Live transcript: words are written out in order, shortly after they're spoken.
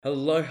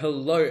Hello,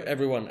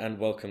 everyone, and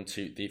welcome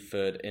to the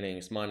third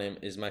innings. My name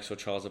is Maxwell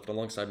Charles, and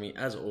alongside me,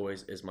 as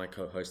always, is my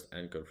co-host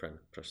and good friend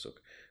Prasuk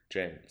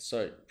Jain.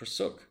 So,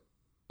 Prasuk,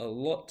 a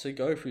lot to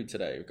go through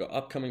today. We've got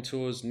upcoming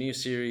tours, new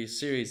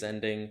series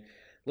ending,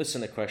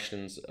 listener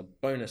questions, a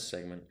bonus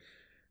segment,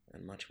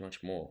 and much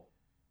more.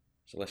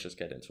 So let's just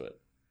get into it.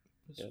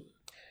 Yep.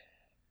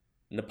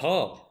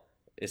 Nepal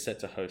is set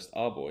to host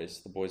our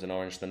boys, the boys in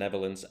orange, the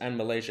Netherlands, and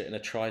Malaysia in a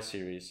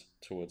tri-series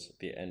towards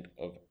the end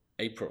of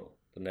April.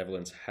 The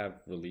Netherlands have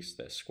released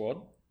their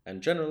squad,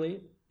 and generally,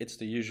 it's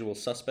the usual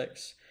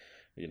suspects,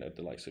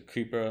 the likes of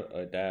Cooper,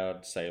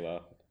 O'Dowd,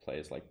 Saylor,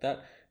 players like that.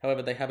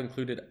 However, they have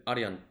included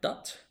Aryan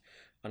Dutt,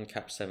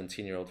 uncapped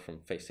 17-year-old from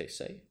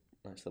FCC,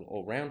 nice little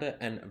all-rounder,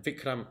 and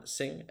Vikram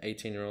Singh,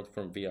 18-year-old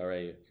from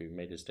VRA, who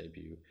made his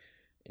debut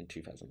in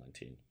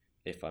 2019,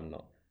 if I'm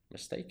not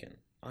mistaken.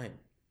 I am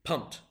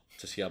pumped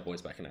to see our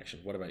boys back in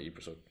action. What about you,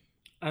 Prasad?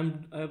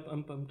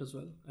 I'm pumped as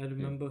well. I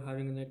remember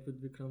having a net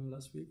with Vikram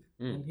last week,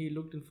 and he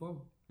looked in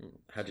form.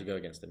 How'd you go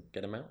against him?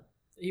 Get him out?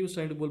 He was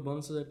trying to bowl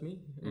bounces at me.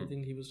 I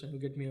think he was trying to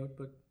get me out,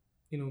 but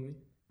you know me.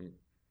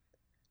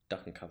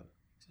 Duck and cover.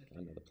 Exactly.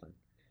 Another plan.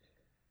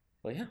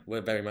 Well, yeah, we're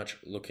very much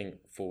looking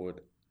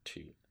forward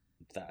to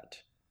that.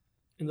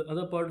 In the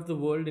other part of the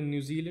world, in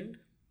New Zealand,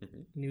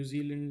 New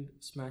Zealand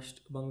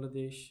smashed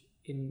Bangladesh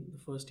in the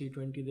first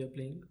T20 they're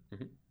playing.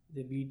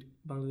 They beat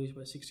Bangladesh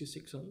by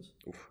 66 runs.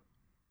 Oof.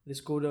 They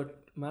scored a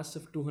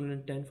massive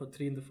 210 for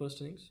 3 in the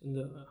first innings, in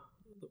the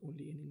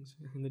only innings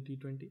in the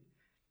T20,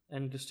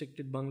 and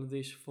restricted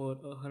Bangladesh for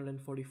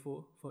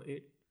 144 for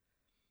 8.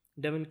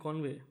 Devon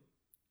Conway,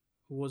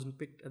 who wasn't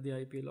picked at the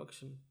IPL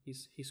auction,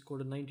 he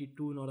scored a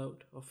 92 not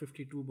out of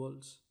 52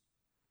 balls.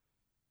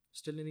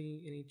 Still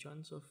any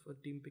chance of a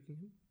team picking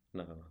him?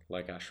 No,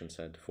 like Ashwin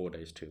said, 4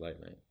 days too late,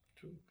 mate.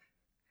 True.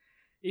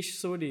 Ish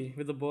Sodhi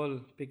with the ball,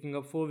 picking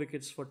up 4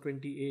 wickets for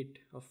 28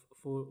 of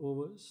 4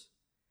 overs.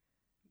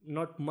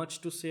 Not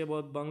much to say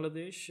about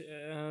Bangladesh.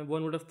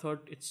 One would have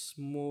thought it's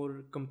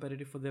more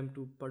competitive for them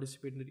to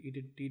participate in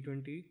the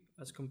T20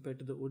 as compared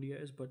to the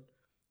ODIs, but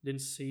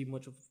didn't see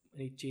much of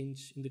any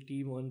change in the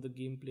team or in the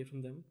gameplay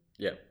from them.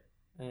 Yeah.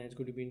 And it's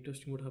going to be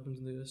interesting what happens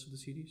in the rest of the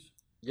series.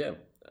 Yeah.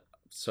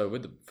 So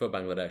for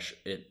Bangladesh,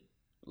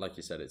 like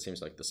you said, it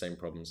seems like the same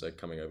problems are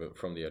coming over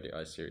from the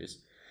ODI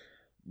series.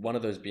 One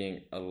of those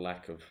being a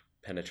lack of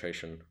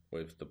penetration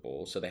with the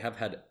ball. So they have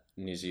had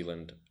New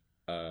Zealand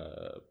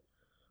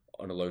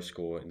on a low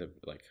score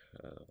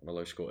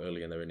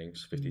early in their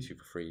innings, 52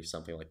 for 3,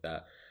 something like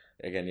that.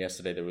 Again,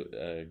 yesterday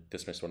they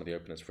dismissed one of the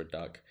openers for a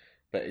duck,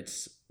 but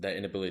it's their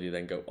inability to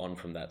then go on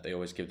from that. They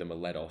always give them a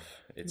let off.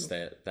 It's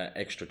that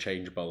extra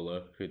change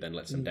bowler who then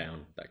lets them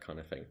down, that kind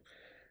of thing.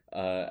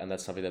 And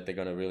that's something that they're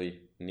going to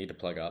really need to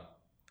plug up.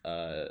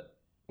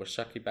 Was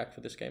Shaki back for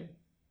this game?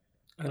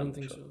 I don't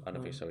think so. I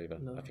don't think so either.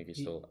 No, I think he's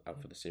still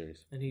out for the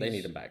series. And they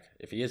need him back.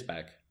 If he is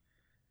back,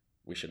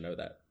 we should know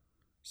that.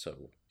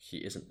 So he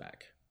isn't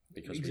back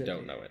because we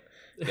don't know it.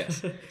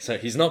 Yes. So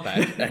he's not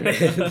back, and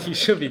he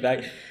should be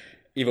back.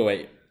 Either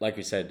way, like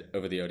we said,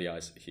 over the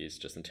ODIs, he is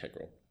just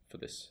integral for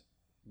this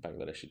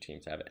Bangladeshi team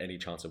to have any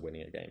chance of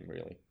winning a game,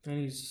 really. And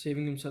he's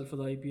saving himself for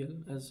the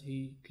IPL, as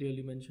he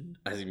clearly mentioned.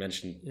 As he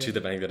mentioned to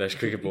the Bangladesh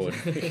Cricket Board,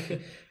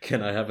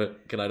 can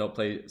I not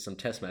play some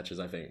test matches?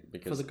 I think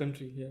because for the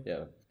country,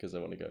 yeah, because I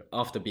want to go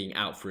after being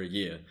out for a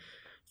year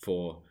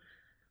for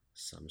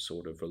some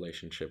sort of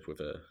relationship with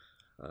a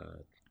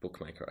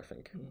bookmaker. I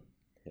think,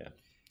 yeah.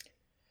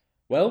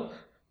 Well,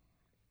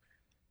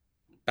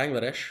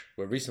 Bangladesh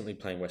were recently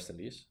playing West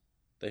Indies.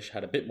 They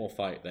had a bit more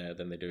fight there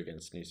than they do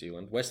against New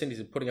Zealand. West Indies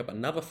are putting up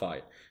another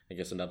fight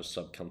against another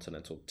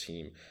subcontinental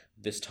team,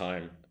 this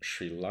time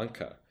Sri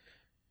Lanka.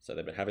 So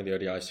they've been having the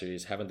ODI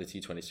series, having the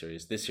T20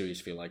 series. This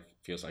series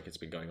feels like it's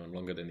been going on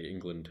longer than the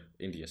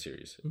England-India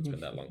series. It's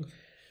been that long.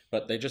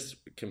 But they just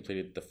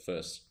completed the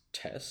first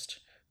test.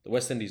 The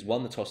West Indies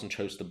won the toss and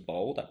chose to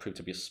bowl. That proved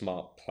to be a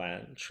smart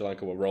plan. Sri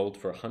Lanka were rolled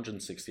for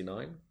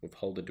 169, with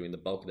Holder doing the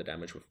bulk of the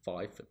damage with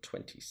 5 for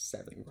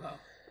 27. Wow.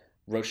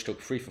 Roach took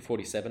 3 for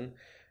 47.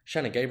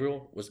 Shannon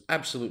Gabriel was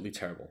absolutely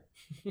terrible.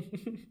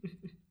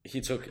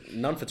 He took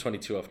none for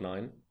 22 off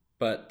 9,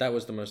 but that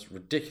was the most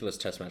ridiculous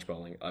test match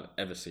bowling I've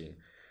ever seen.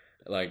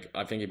 Like,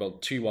 I think he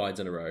bowled 2 wides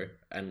in a row,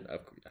 and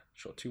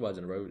 2 wides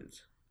in a row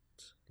is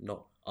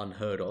not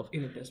unheard of.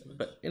 In a test match.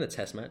 But in a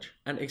test match,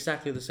 and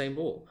exactly the same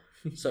ball.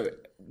 So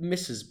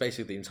misses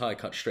basically the entire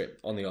cut strip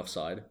on the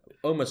offside,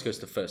 almost goes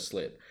to first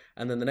slit,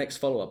 and then the next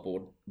follow-up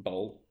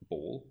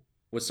ball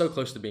was so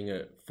close to being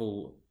a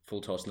full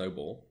toss no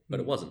ball, but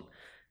it wasn't.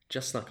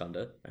 Just snuck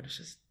under, and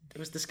it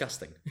was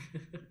disgusting.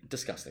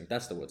 Disgusting.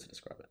 That's the word to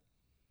describe it.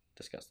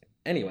 Disgusting.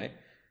 Anyway,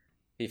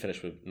 he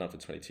finished with none for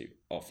 22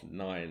 off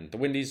 9. The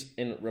Windies,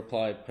 in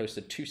reply,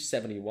 posted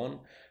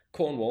 271.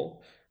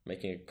 Cornwall,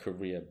 making a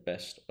career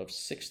best of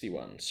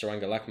 61.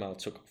 Saranga Lakmal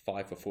took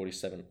 5 for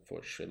 47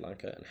 for Sri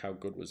Lanka, and how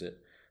good was it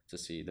to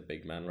see the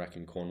big man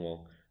Rakim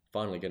Cornwall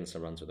finally getting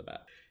some runs with the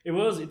bat? It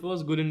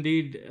was good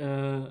indeed.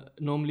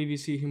 Normally we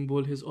see him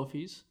bowl his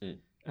offies.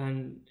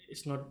 And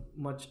it's not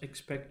much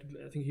expected.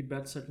 I think he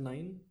bats at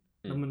 9,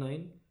 number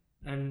 9,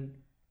 and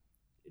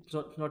it's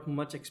not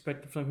much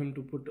expected from him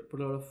to put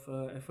a lot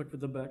of effort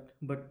with the bat.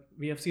 But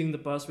we have seen in the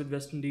past with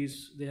West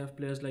Indies, they have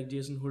players like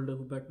Jason Holder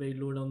who bat very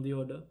low down the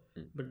order,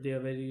 but they are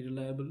very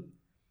reliable.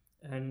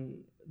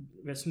 And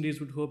West Indies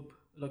would hope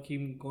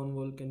Rakeem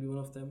Cornwall can be one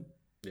of them.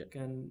 Yeah.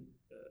 Can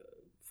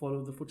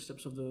follow the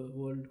footsteps of the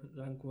world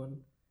rank one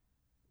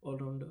all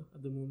rounder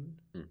at the moment,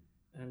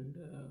 and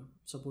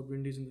support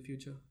Windies in the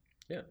future.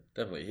 Yeah,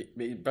 definitely.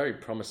 He's very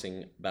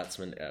promising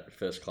batsman at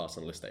first class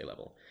and list A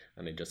level,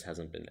 and he just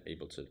hasn't been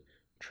able to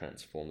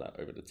transform that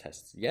over the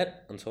tests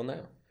yet until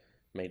now.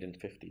 Maiden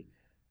 50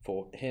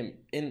 for him.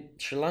 In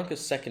Sri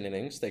Lanka's second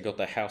innings, they got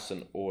their house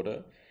in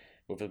order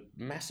with a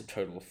massive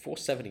total of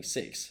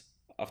 476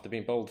 after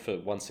being bowled for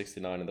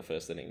 169 in the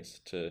first innings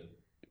to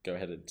go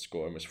ahead and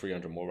score almost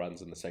 300 more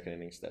runs in the second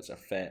innings. That's a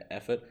fair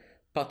effort.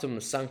 Pathum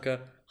Nissanka,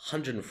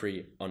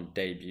 103 on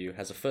debut,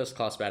 has a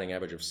first-class batting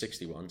average of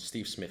 61,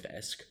 Steve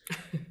Smith-esque,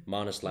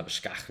 Marnus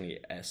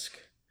Labuschagne-esque,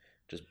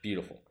 just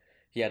beautiful.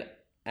 He had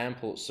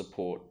ample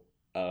support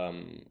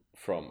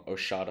from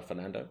Oshada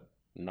Fernando,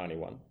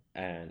 91,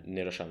 and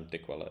Niroshan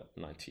Dickwella,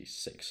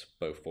 96,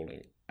 both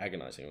falling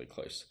agonizingly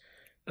close.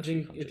 I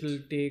think it'll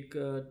take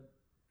 2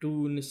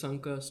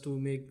 Nissankas to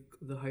make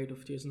the height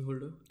of Jason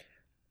Holder.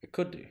 It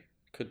could do.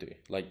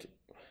 Like,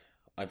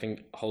 I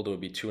think Holder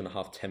would be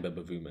 2.5 Temba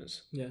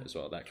Bavumas as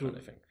well, that kind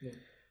of thing.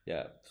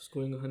 Yeah.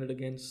 Scoring 100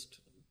 against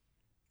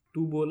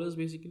 2 bowlers,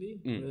 basically.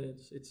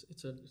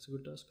 It's a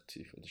good task.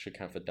 Should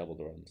count for double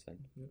the runs then.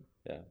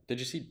 Yeah. Did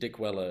you see Dick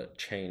Weller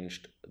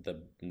changed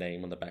the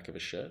name on the back of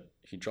his shirt?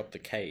 He dropped the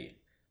K.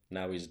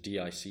 Now he's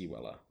DIC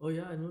Weller. Oh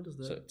yeah, I noticed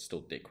that. So it's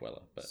still Dick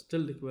Weller. But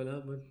still Dick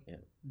Weller, but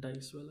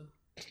Dice Weller.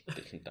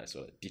 Dice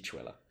Weller. Ditch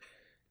Weller.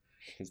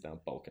 He's now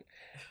Balkan.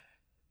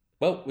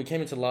 Well, we came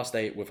into the last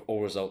day with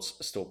all results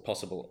still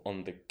possible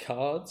on the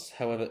cards.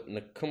 However,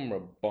 Nakumra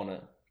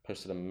Bonner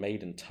posted a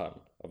maiden ton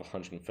of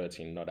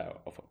 113 not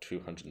out off of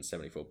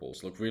 274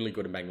 balls. Looked really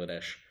good in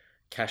Bangladesh,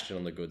 cashed in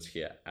on the goods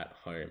here at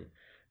home,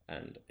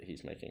 and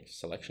he's making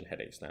selection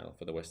headaches now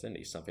for the West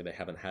Indies, something they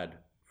haven't had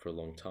for a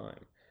long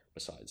time,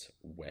 besides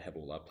where have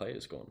all our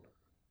players gone?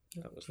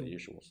 That was the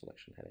usual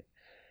selection headache.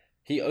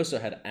 He also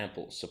had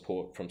ample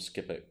support from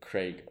skipper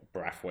Craig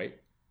Brathwaite,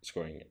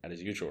 scoring at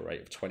his usual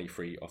rate of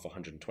 23 off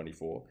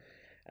 124,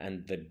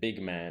 and the big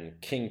man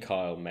King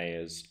Kyle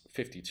Mayers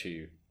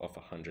 52 off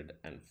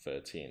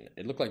 113.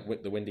 It looked like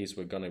the Windies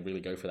were going to really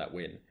go for that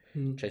win,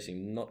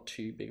 chasing not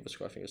too big of a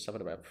score. I think it was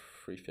something about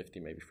 350,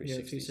 maybe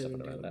 360,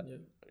 something about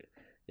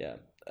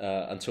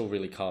that. Until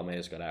really Kyle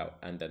Mayers got out,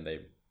 and then they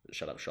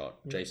shut up shop.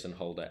 Jason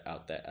Holder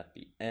out there at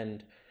the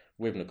end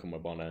with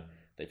Nakumra Bonner.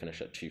 They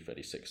finished at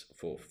 236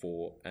 for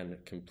 4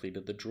 and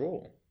completed the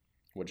draw.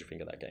 What do you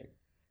think of that game?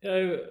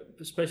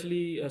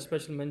 Especially a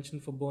special mention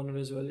for Bonner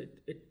as well.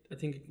 I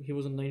think he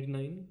was on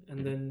 99,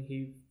 and then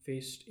he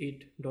faced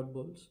 8 dot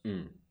balls,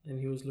 and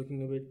he was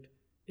looking a bit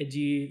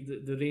edgy.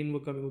 The rain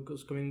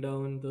was coming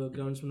down. The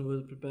groundsman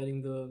was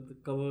preparing the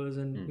covers,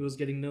 and he was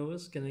getting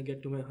nervous. Can I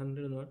get to my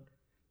 100 or not?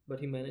 But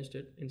he managed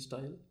it in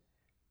style.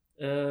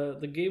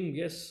 The game,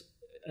 yes,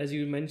 as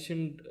you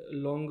mentioned,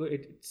 longer.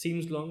 It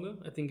seems longer.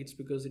 I think it's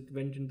because it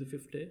went into the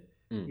 5th day.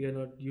 We are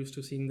not used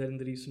to seeing that in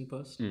the recent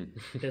past.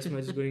 Test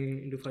match is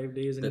going into 5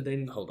 days, and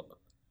then hold on.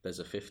 There's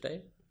a 5th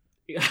day?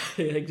 Yeah,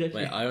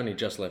 exactly. Wait, I only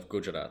just left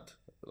Gujarat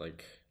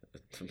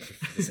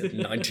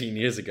 19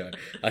 years ago.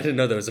 I didn't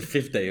know there was a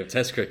 5th day of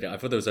Test cricket. I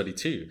thought there was only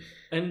 2.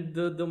 And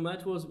the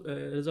match was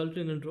resulted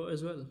in a draw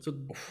as well. So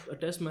a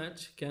Test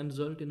match can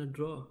result in a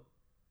draw.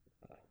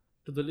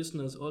 To the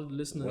listeners, all the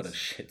listeners. What a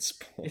shit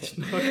sport. It's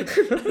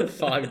not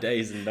 5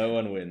 days and no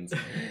one wins.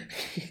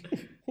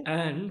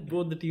 And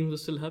both the teams were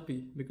still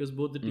happy because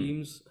both the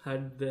teams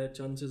had their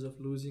chances of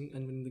losing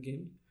and winning the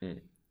game.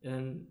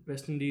 And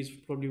West Indies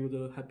probably were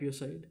the happier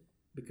side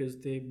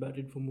because they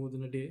batted for more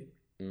than a day,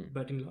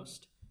 batting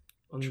last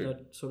on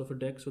that sort of a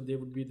deck. So they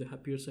would be the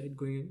happier side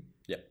going in.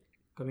 Yeah.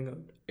 Coming out.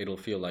 It'll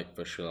feel like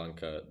for Sri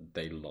Lanka,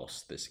 they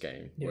lost this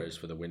game. Whereas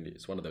for the Windies,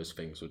 it's one of those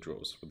things with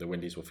draws. The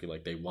Windies will feel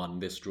like they won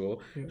this draw.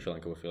 Sri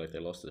Lanka will feel like they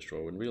lost this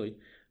draw. And really,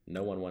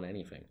 no one won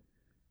anything.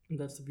 And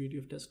that's the beauty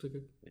of Test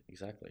cricket.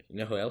 Exactly. You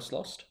know who else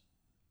lost?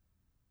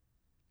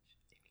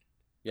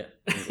 Yeah.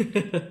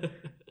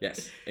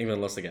 Yes,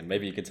 England lost again.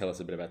 Maybe you could tell us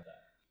a bit about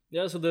that.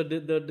 Yeah, so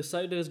the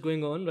decider is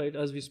going on, right,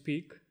 as we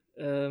speak.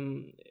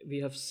 We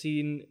have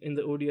seen in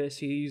the ODI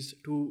series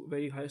 2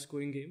 very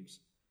high-scoring games.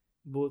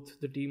 Both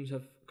the teams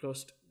have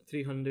crossed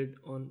 300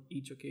 on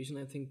each occasion.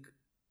 I think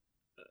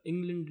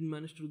England didn't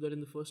manage to do that in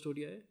the first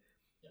ODI,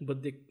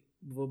 but they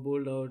were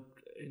bowled out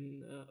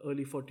in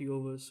early 40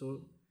 overs,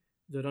 so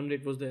the run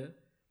rate was there.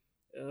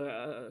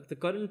 The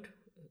current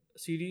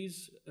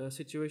series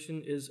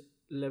situation is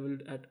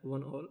leveled at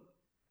 1-1,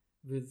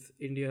 with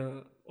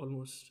India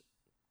almost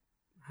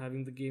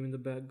having the game in the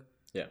bag.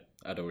 Yeah,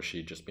 Adil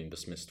Rashid just been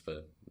dismissed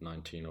for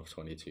 19 of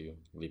 22,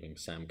 leaving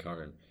Sam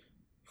Curran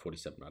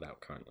 47 not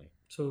out currently.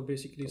 So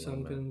basically,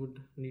 Sam Curran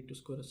would need to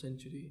score a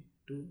century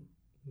to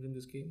win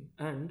this game,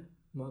 and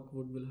Mark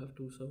Wood will have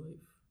to survive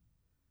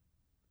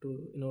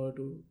in order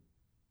to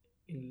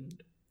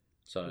England.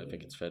 So I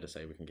think it's fair to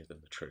say we can give them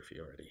the trophy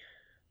already.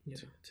 Yeah.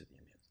 to the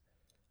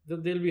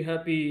Indians. They'll be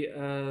happy.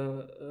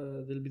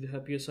 They'll be the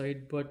happier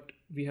side. But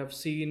we have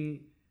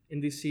seen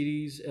in this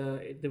series,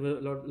 there were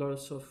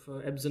lots of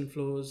ebbs and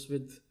flows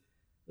with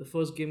the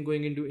first game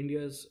going into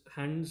India's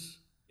hands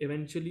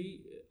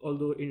eventually.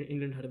 Although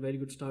England had a very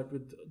good start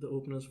with the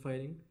openers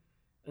firing,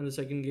 and the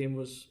second game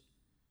was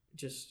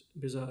just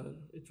bizarre.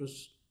 It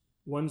was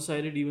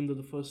one-sided, even though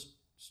the first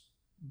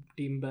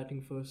team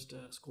batting first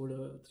scored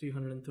a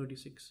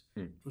 336.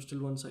 Hmm. It was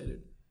still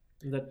one-sided,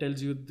 and that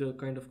tells you the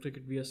kind of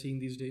cricket we are seeing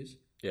these days.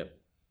 Yeah.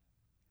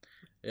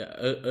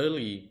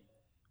 Early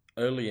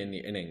in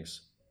the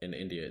innings in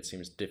India, it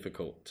seems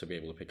difficult to be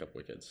able to pick up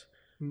wickets.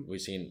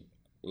 We've seen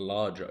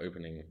larger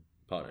opening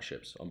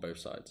partnerships on both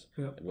sides.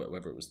 Yeah.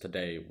 Whether it was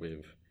today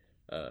with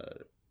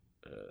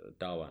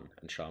Dhawan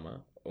and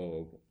Sharma,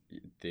 or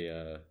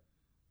the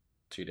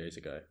 2 days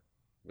ago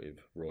with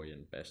Roy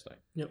and Bairstow.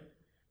 Yep.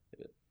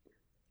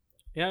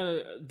 Yeah,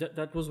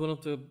 that was one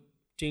of the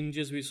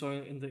changes we saw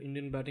in the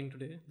Indian batting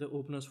today. The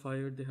openers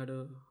fired. They had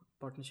a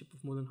partnership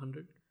of more than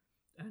 100,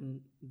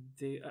 and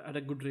they at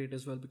a good rate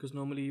as well, because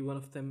normally one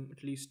of them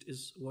at least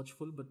is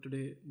watchful, but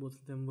today both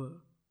of them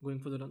were going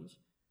for the runs.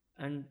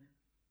 And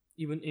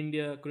even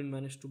India couldn't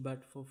manage to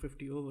bat for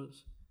 50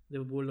 overs. They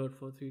were bowled out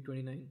for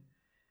 329.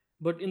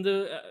 But in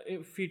the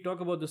if we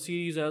talk about the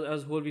series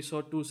as whole, we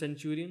saw two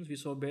centurions. We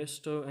saw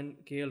Bairstow and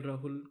KL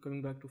Rahul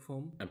coming back to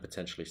form, And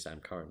potentially Sam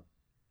Curran.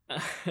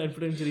 and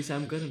potentially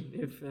Sam Curran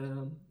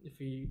if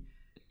we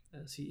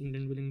see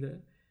England winning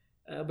there.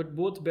 But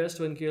both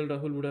Bairstow and KL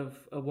Rahul would have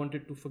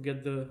wanted to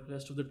forget the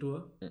rest of the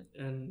tour,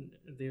 and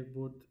they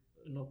both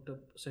knocked up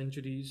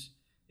centuries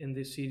in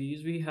this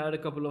series. We had a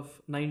couple of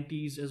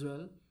 90s as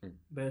well.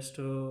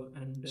 Bairstow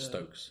and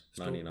Stokes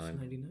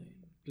 99.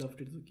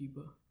 Gloved it to the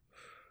keeper.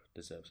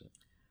 Deserves it.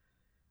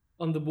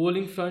 On the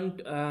bowling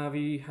front,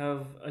 we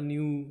have a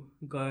new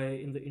guy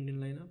in the Indian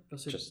lineup,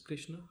 Prasidh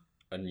Krishna.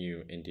 A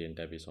new Indian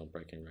debutant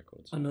breaking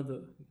records.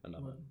 Another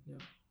one, yeah.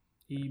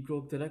 He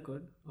broke the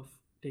record of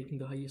taking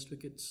the highest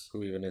wickets.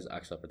 Who even is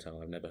Axar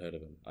Patel? I've never heard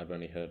of him. I've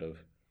only heard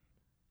of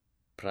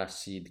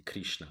Prasidh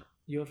Krishna.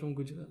 You're from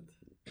Gujarat.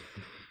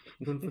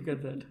 Don't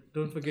forget that.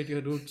 Don't forget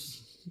your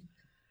roots.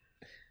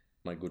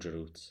 My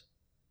Gujarats.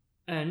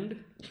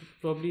 And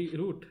probably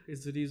Root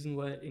is the reason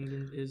why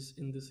England is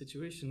in this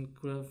situation.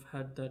 Could have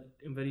had that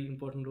very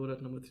important role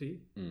at number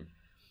 3.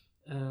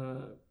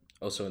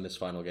 Also in this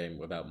final game,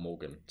 without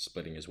Morgan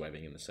splitting his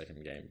webbing in the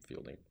second game,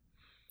 fielding.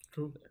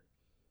 True.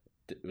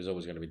 It was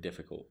always going to be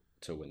difficult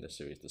to win this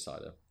series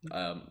decider.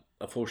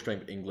 A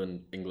full-strength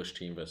English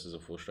team versus a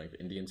full-strength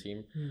Indian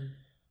team,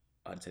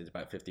 I'd say it's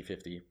about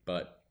 50-50,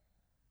 but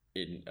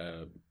in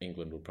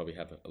England would probably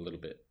have a little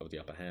bit of the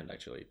upper hand,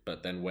 actually.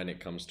 But then when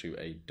it comes to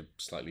a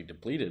slightly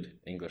depleted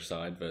English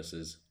side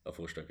versus a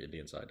full-strength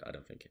Indian side, I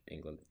don't think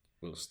England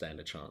will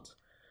stand a chance.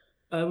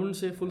 I wouldn't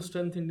say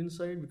full-strength Indian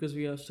side, because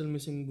we are still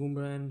missing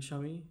Bumrah and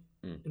Shami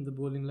in the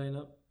bowling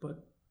lineup,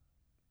 but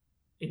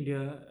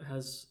India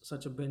has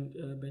such a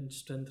bench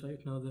strength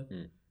right now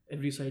that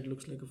every side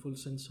looks like a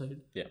full-strength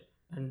side. Yeah.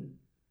 And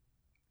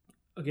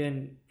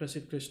again,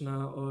 Prasidh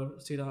Krishna or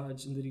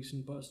Siraj in the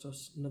recent past, or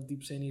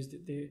Navdeep Saini,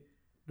 they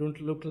don't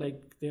look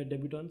like they are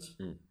debutants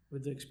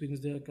with the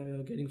experience they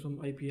are getting from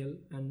IPL,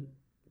 and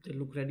they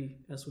look ready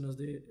as soon as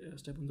they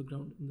step on the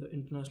ground in the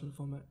international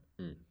format.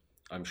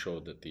 I'm sure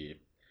that the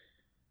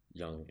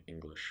young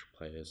English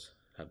players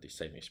have the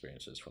same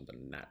experiences from the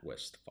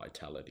NatWest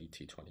Vitality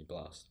T20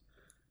 Blast.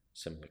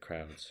 Similar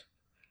crowds.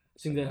 I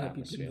think they're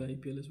happy playing the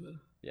IPL as well.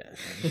 Yeah,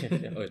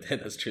 oh,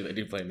 that's true. They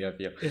do play in the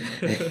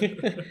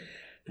IPL.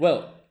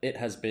 Well, it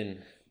has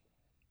been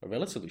a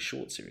relatively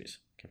short series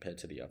compared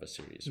to the other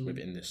series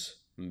within this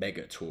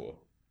mega tour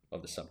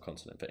of the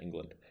subcontinent for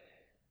England.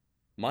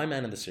 My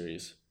man of the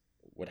series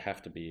would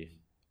have to be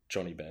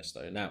Johnny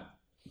Bairstow. Now,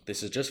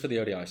 this is just for the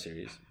ODI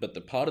series, but the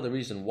part of the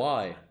reason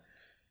why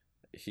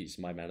he's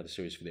my man of the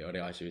series for the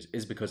ODI series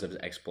is because of his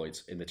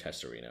exploits in the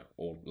Test arena,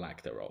 or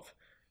lack thereof.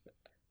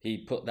 He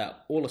put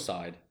that all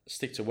aside,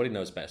 stick to what he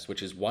knows best,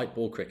 which is white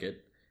ball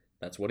cricket.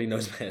 That's what he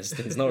knows best.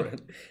 It's not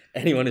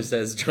anyone who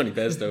says Johnny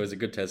Bairstow is a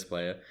good Test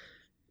player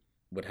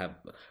would have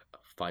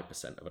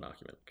 5% of an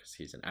argument, because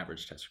he's an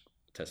average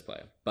Test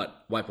player.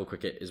 But white ball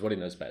cricket is what he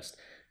knows best.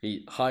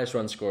 He highest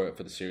run scorer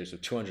for the series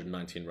with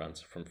 219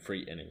 runs from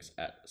 3 innings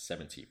at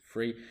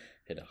 73.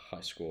 Hit a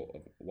high score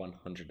of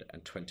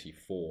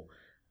 124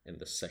 in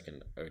the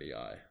second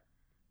ODI.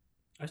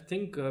 I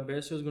think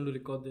Bairstow is going to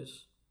record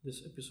this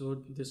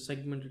episode, this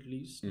segment at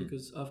least,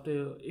 because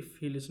if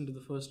he listened to the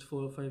first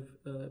 4 or 5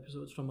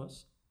 episodes from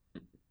us,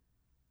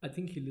 I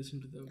think he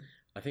listened to them.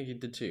 I think he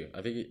did too.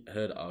 I think he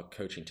heard our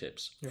coaching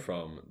tips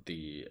from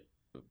the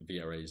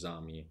VRA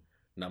Zami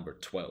number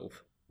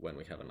 12, when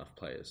we have enough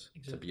players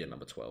to be a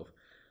number 12.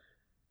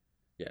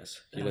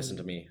 Yes, he listened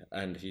to me,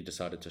 and he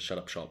decided to shut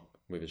up shop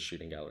with his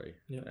shooting gallery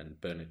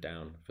and burn it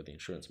down for the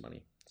insurance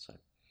money. So.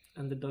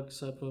 And the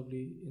ducks are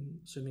probably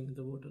swimming in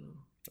the water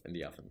now. In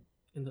the oven.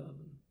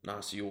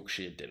 Nice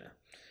Yorkshire dinner.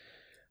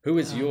 Who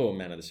is your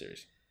man of the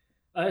series?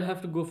 I'd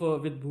have to go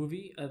with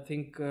Bhuvi. I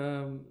think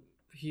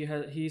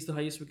he's the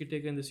highest wicket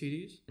taker in the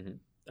series.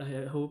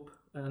 I hope,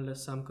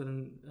 unless Sam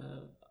Curran,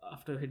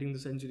 after hitting the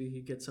century,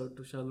 he gets out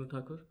to Shardul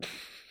Thakur.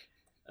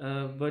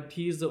 But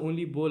he is the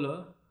only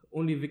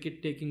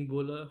wicket-taking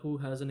bowler who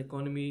has an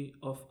economy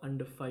of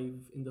under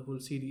 5 in the whole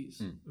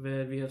series,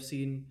 where we have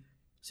seen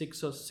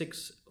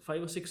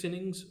 5 or 6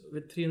 innings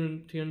with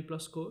 300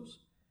 plus scores,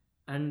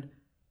 and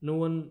no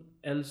one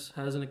else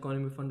has an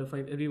economy of under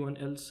 5. Everyone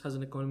else has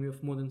an economy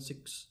of more than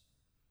 6.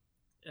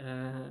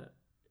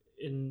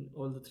 In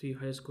all the 3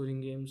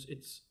 high-scoring games,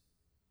 it's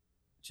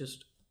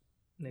just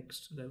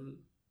next level.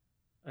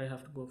 I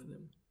have to go for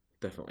them.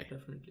 Definitely.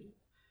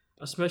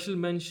 A special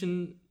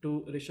mention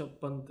to Rishabh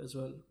Pant as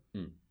well.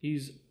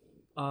 He's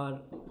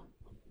our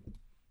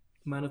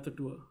man of the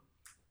tour.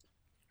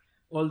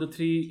 All the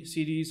 3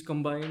 series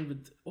combined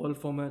with all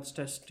formats,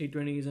 Test,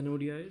 T20s and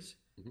ODIs.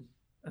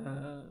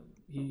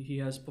 He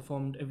has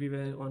performed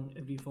everywhere on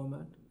every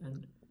format.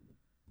 And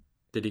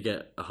did he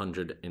get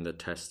 100 in the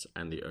Tests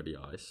and the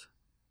ODIs?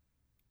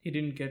 He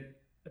didn't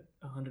get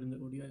 100 in the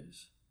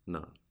ODIs.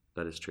 No,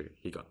 that is true.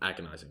 He got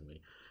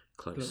agonizingly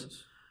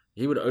close.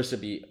 He would also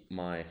be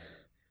my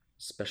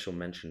special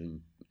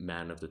mention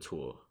man of the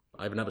tour.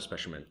 I have another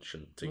special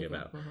mention to give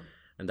out,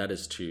 and that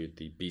is to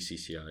the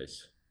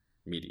BCCI's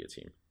media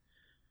team.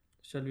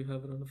 Shall we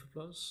have a round of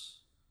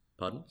applause?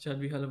 Pardon? Shall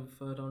we have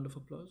a round of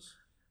applause?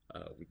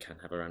 We can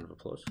have a round of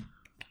applause.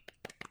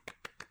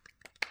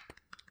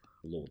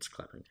 Lord's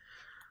clapping.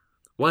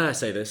 Why I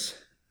say this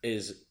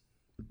is,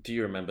 do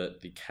you remember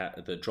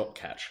the drop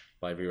catch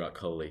by Virat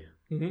Kohli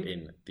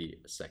in the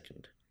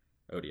second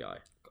ODI?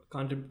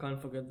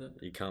 Can't forget that.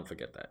 You can't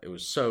forget that. It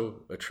was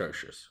so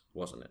atrocious,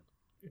 wasn't it?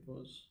 It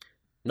was.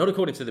 Not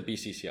according to the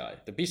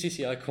BCCI. The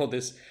BCCI called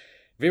this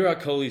Virat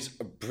Kohli's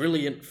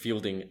brilliant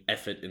fielding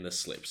effort in the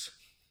slips.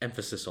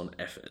 Emphasis on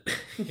effort.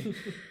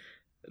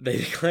 They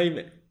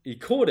claim he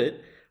caught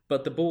it,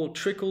 but the ball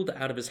trickled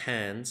out of his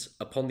hands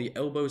upon the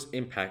elbow's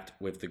impact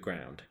with the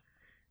ground.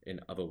 In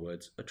other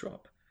words, a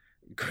drop.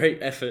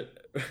 Great effort,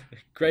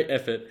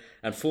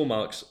 and 4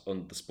 marks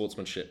on the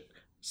sportsmanship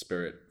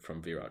spirit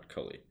from Virat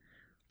Kohli.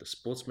 The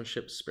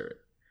sportsmanship spirit,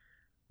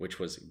 which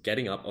was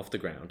getting up off the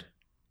ground,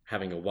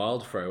 having a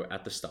wild throw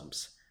at the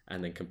stumps,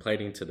 and then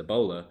complaining to the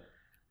bowler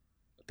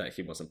that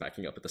he wasn't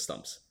backing up at the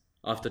stumps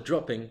after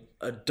dropping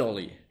a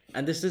dolly.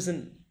 And this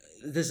isn't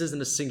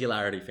a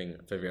singularity thing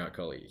for Virat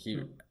Kohli.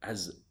 He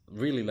has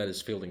really let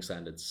his fielding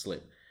standards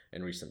slip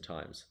in recent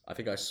times. I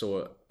think I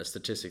saw a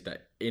statistic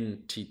that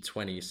in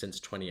T20 since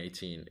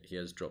 2018, he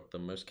has dropped the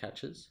most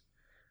catches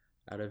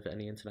out of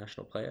any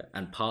international player.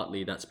 And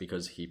partly that's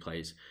because he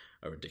plays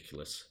a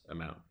ridiculous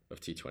amount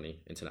of T20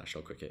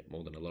 international cricket,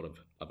 more than a lot of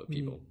other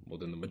people, more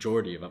than the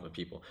majority of other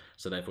people.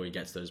 So therefore he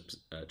gets those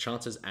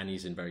chances, and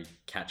he's in very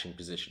catching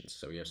positions.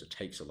 So he also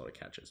takes a lot of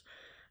catches.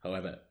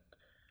 However,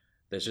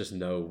 there's just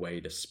no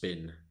way to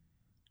spin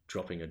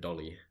dropping a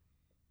dolly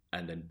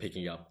and then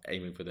picking up,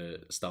 aiming for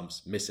the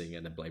stumps, missing,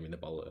 and then blaming the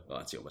bowler. Oh,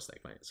 that's your mistake,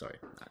 mate. Sorry.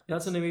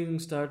 That's an amazing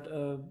start.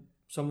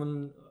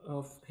 Someone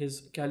of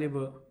his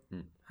caliber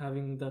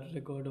having that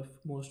record of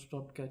most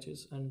dropped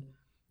catches. And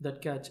that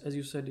catch, as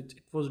you said, it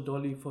was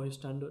dolly for his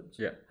standards.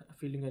 Yeah.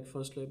 Fielding at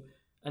first slip.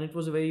 And it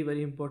was a very,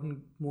 very important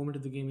moment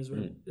of the game as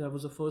well. That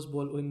was the first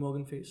ball Owen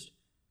Morgan faced.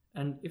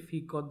 And if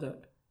he caught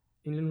that,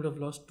 England would have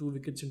lost 2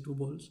 wickets in 2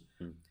 balls.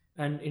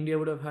 And India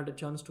would have had a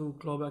chance to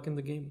claw back in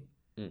the game.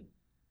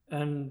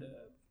 And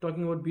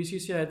talking about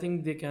BCCI, I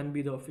think they can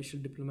be the official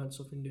diplomats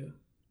of India.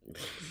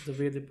 The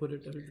way they put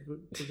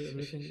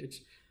everything,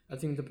 I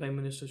think the Prime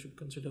Minister should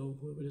consider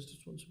whoever is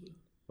responsible.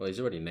 Well, he's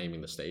already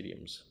naming the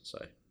stadiums, so.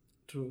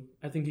 True.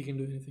 I think he can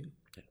do anything.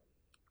 Yeah,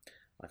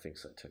 I think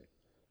so too.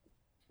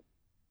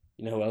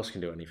 You know who else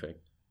can do anything?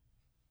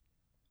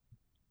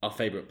 Our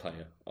favourite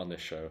player on this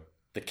show,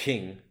 the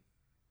King,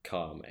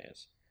 Kyle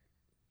Mayers.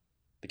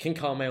 The King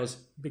Kyle Mayers,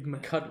 big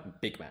man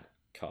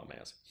Kyle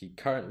Mayers. He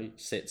currently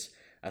sits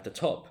at the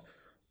top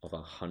of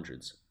our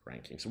hundreds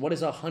rankings. What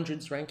is our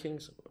hundreds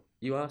rankings,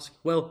 you ask?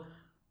 Well,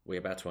 we're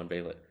about to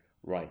unveil it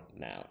right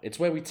now. It's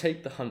where we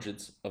take the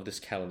hundreds of this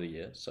calendar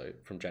year, so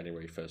from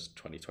January 1st,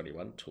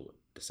 2021 to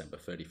December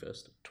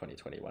 31st,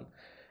 2021,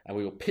 and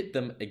we will pit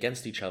them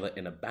against each other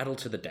in a battle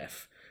to the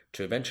death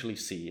to eventually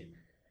see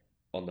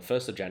on the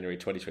 1st of January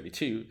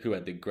 2022 who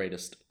had the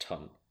greatest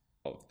ton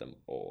of them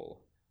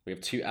all. We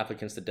have 2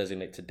 applicants to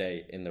designate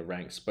today in the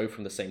ranks, both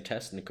from the same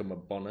test,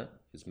 Nikuma Bonner,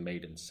 his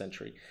maiden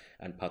century,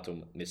 and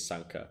Pathum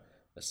Nissanka,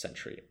 a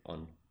century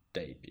on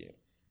debut.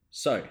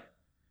 So,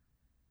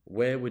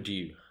 where would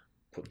you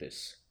put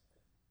this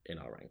in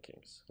our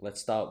rankings?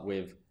 Let's start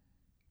with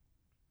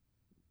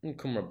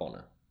Nikuma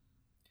Bonner.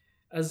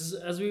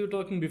 As we were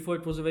talking before,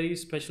 it was a very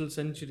special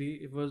century.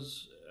 It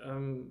was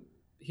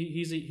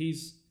he's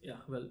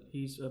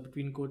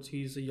between quotes,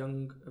 he's a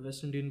young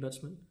West Indian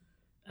batsman,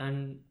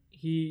 and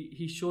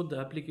he showed the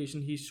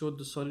application, he showed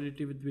the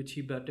solidity with which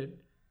he batted,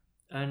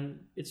 and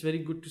it's very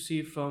good to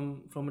see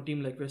from a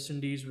team like West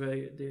Indies,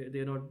 where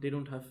they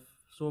don't have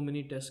so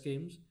many test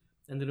games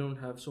and they don't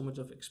have so much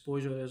of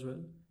exposure as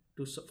well,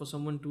 for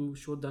someone to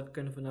show that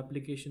kind of an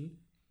application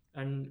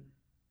and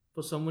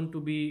for someone to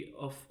be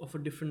of a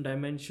different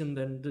dimension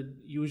than the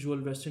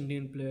usual West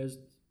Indian players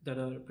that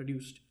are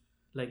produced,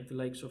 like the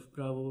likes of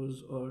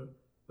Bravos or,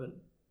 well,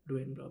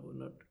 Dwayne Bravo,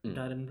 not Mm.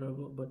 Darren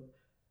Bravo, but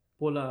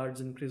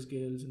Pollards and Chris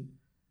Gales and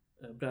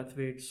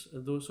Brathwaite's,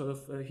 those sort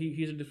of.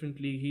 He's a different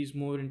league. He's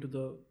more into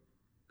the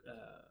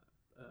uh,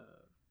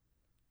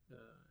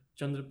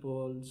 Chandra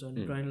Pauls and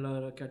Mm. Brian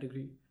Lara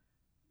category.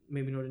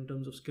 Maybe not in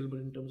terms of skill, but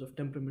in terms of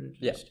temperament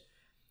at Yeah. least.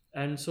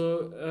 And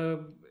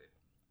so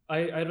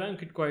I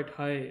rank it quite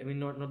high. I mean,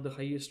 not the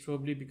highest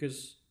probably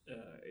because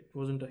it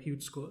wasn't a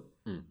huge score,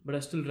 Mm. but I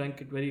still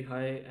rank it very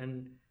high,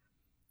 and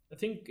I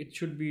think it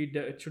should be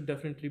it should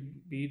definitely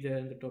be there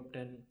in the top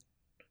 10.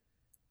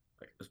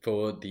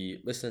 For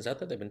the listeners out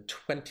there, there have been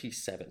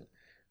 27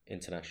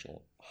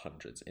 international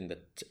hundreds in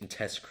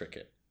Test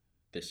cricket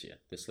this year.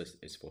 This list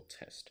is for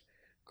Test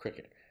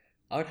cricket.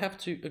 I would have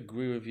to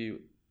agree with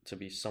you to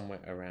be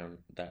somewhere around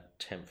that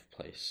 10th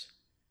place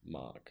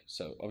mark.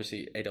 So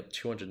obviously ate up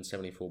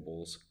 274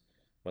 balls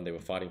when they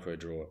were fighting for a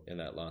draw in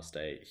that last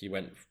day. He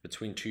went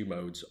between two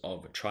modes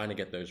of trying to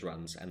get those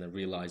runs and then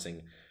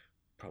realizing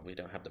probably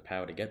don't have the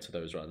power to get to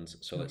those runs,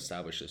 so let's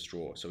salvage this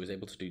draw. So he was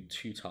able to do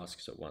two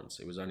tasks at once.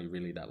 It was only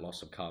really that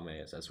loss of Kyle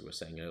Mayers, as we were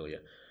saying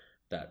earlier,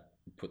 that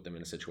put them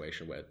in a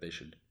situation where they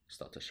should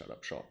start to shut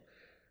up shop.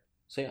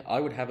 So yeah,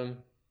 I would have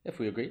him, if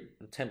we agree,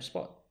 the 10th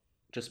spot,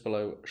 just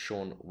below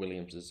Sean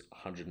Williams's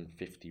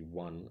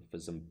 151 for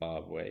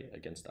Zimbabwe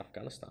against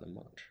Afghanistan in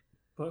March.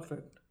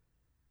 Perfect.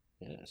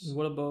 Yes.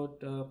 What about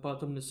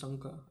Pathum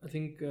Nissanka? I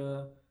think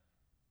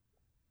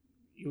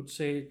you'd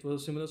say it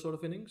was a similar sort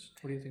of innings.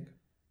 What do you think?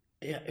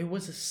 Yeah, it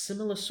was a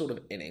similar sort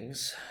of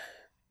innings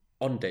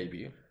on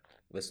debut.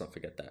 Let's not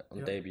forget that.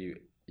 On debut,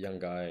 young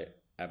guy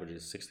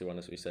averages 61,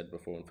 as we said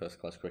before, in first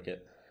class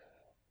cricket.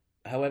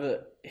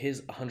 However,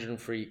 his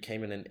 103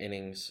 came in an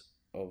innings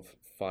of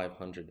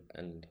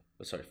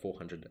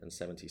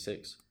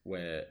 476,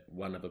 where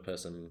one other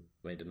person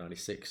made a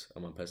 96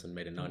 and one person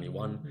made a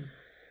 91. Mm-hmm.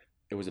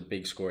 It was a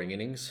big scoring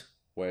innings,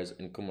 whereas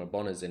in Kumar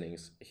Bonner's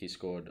innings, he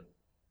scored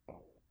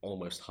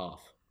almost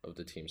half of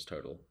the team's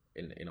total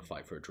in a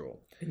fight for a draw.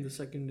 In the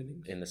second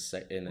innings. In the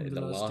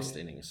last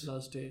innings.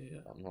 Last day,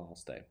 yeah. On the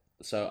last day.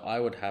 So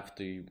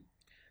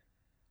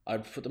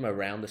I'd put them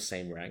around the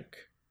same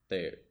rank.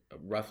 They're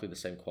roughly the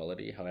same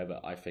quality. However,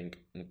 I think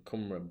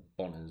Nkumra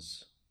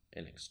Bonner's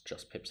innings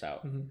just pips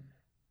out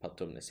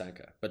Pathum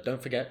Nissanka. But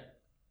don't forget,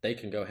 they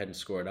can go ahead and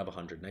score another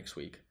 100 next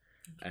week.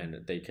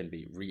 And they can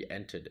be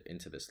re-entered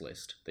into this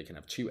list. They can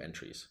have 2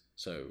 entries.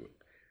 So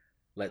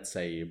let's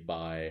say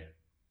by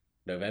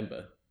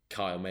November,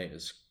 Kyle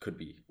Mayers could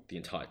be the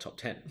entire top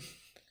 10.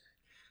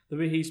 The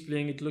way he's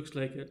playing, it looks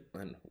like it.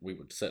 And we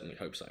would certainly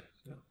hope so.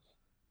 Yeah.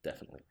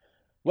 Definitely.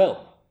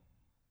 Well,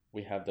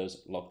 we have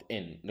those locked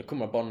in.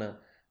 Nkumra Bonner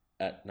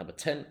at number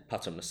 10,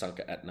 Pathum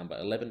Nissanka at number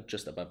 11,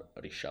 just above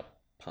Rishabh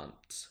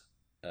Pant's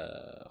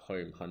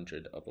home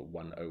 100 of a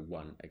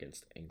 101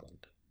 against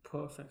England.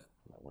 Perfect.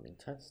 That winning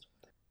test.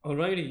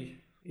 Alrighty,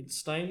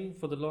 it's time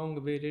for the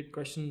long-awaited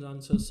questions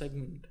answers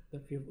segment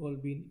that we've all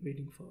been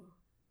waiting for.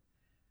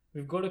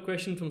 We've got a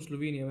question from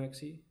Slovenia,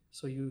 Maxi,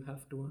 so you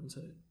have to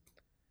answer it.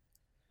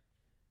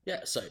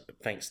 Yeah, so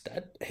thanks,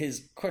 Dad.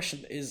 His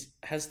question is,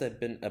 has there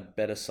been a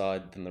better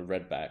side than the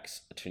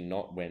Redbacks to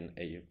not win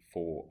a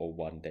 4 or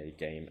 1 day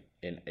game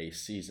in a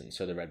season?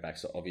 So the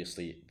Redbacks are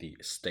obviously the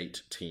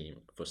state team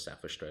for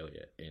South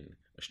Australia in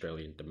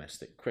Australian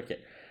domestic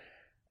cricket.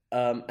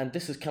 And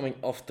this is coming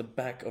off the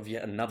back of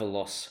yet another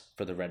loss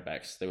for the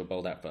Redbacks. They were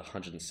bowled out for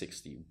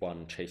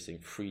 161, chasing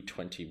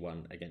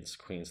 321 against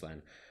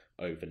Queensland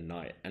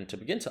overnight. And to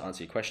begin to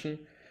answer your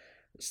question,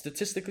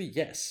 statistically,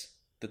 yes.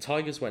 The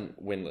Tigers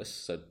went winless,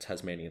 so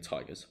Tasmanian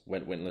Tigers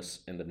went winless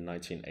in the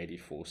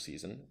 1984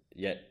 season.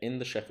 Yet in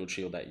the Sheffield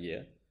Shield that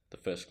year, the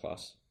first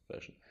class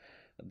version,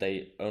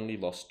 they only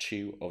lost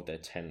 2 of their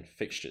 10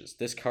 fixtures.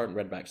 This current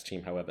Redbacks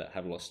team, however,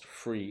 have lost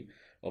 3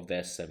 of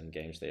their 7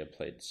 games they have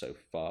played so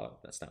far.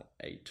 That's now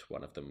 8,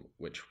 one of them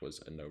which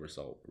was a no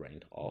result,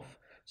 rained off.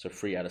 So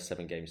 3 out of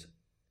 7 games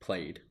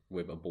played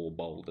with a ball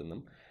bowled in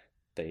them.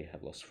 They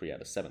have lost 3 out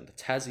of 7. The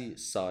Tassie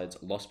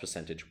side's loss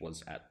percentage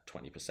was at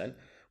 20%,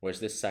 whereas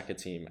this Saka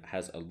team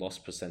has a loss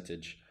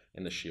percentage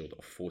in the Shield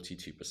of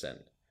 42%.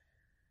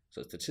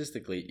 So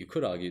statistically, you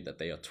could argue that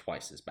they are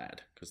twice as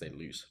bad because they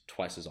lose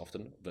twice as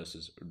often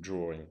versus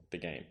drawing the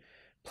game.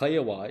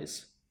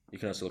 Player-wise, you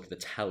can also look at the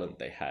talent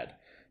they had.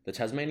 The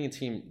Tasmanian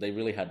team, they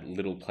really had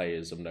little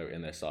players of note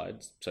in their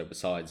sides. So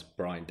besides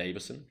Brian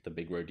Davison, the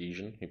big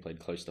Rhodesian, who played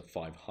close to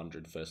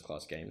 500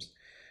 first-class games,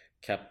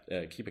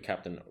 keeper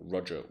captain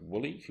Roger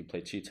Woolley, who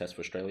played 2 tests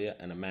for Australia,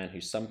 and a man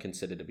who some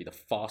consider to be the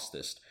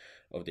fastest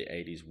of the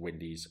 80s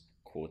Windies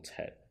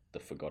quartet, the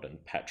forgotten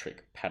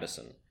Patrick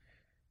Patterson.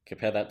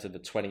 Compare that to the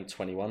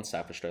 2021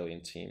 South Australian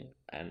team,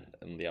 and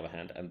on the other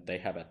hand, and they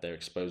have at their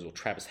disposal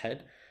Travis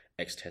Head,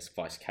 ex-Test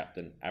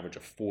vice-captain, average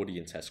of 40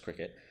 in Test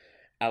cricket,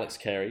 Alex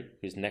Carey,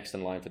 who's next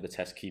in line for the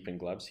Test keeping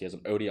gloves. He has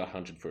an ODI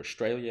 100 for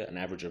Australia, an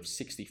average of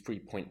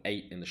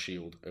 63.8 in the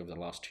Shield over the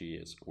last 2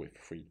 years with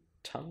 3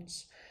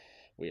 tons.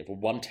 We have a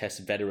one-test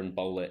veteran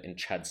bowler in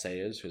Chad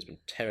Sayers, who has been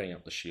tearing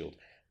up the Shield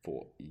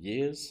for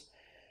years.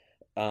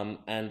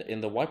 And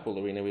in the white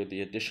ball arena, we have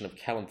the addition of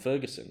Callum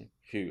Ferguson,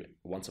 who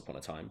once upon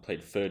a time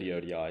played 30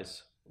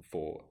 ODIs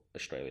for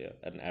Australia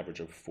at an average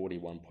of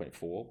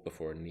 41.4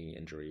 before a knee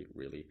injury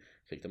really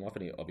kicked him off.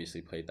 And he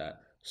obviously played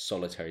that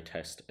solitary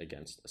test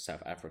against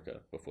South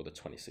Africa before the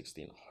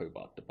 2016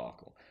 Hobart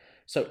debacle.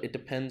 So it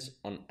depends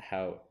on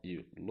how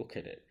you look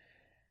at it.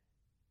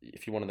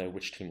 If you want to know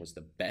which team was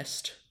the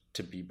best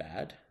to be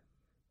bad,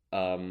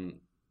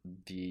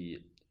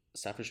 the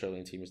South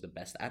Australian team was the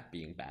best at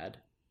being bad,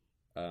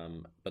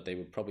 but they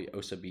would probably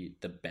also be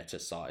the better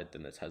side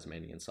than the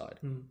Tasmanian side,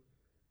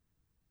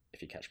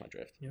 if you catch my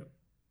drift. Yeah.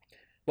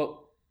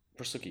 Well,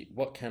 Prasuki,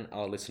 what can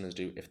our listeners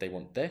do if they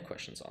want their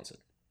questions answered?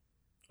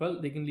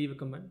 Well, they can leave a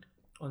comment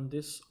on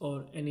this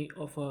or any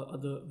of our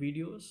other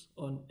videos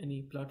on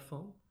any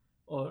platform,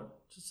 or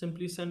just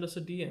simply send us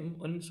a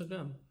DM on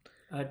Instagram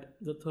at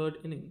The Third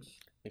Innings.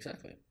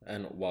 Exactly.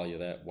 And while you're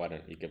there, why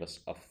don't you give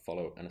us a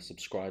follow and a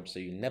subscribe so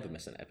you never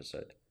miss an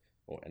episode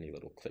or any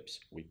little clips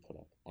we put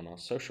up on our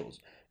socials.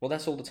 Well,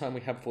 that's all the time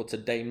we have for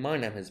today. My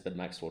name has been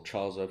Maxwell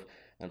Charlesov,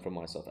 and from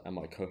myself and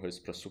my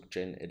co-host Prasuk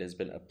Jain, it has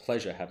been a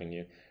pleasure having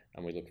you,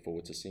 and we look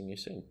forward to seeing you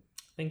soon.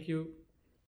 Thank you.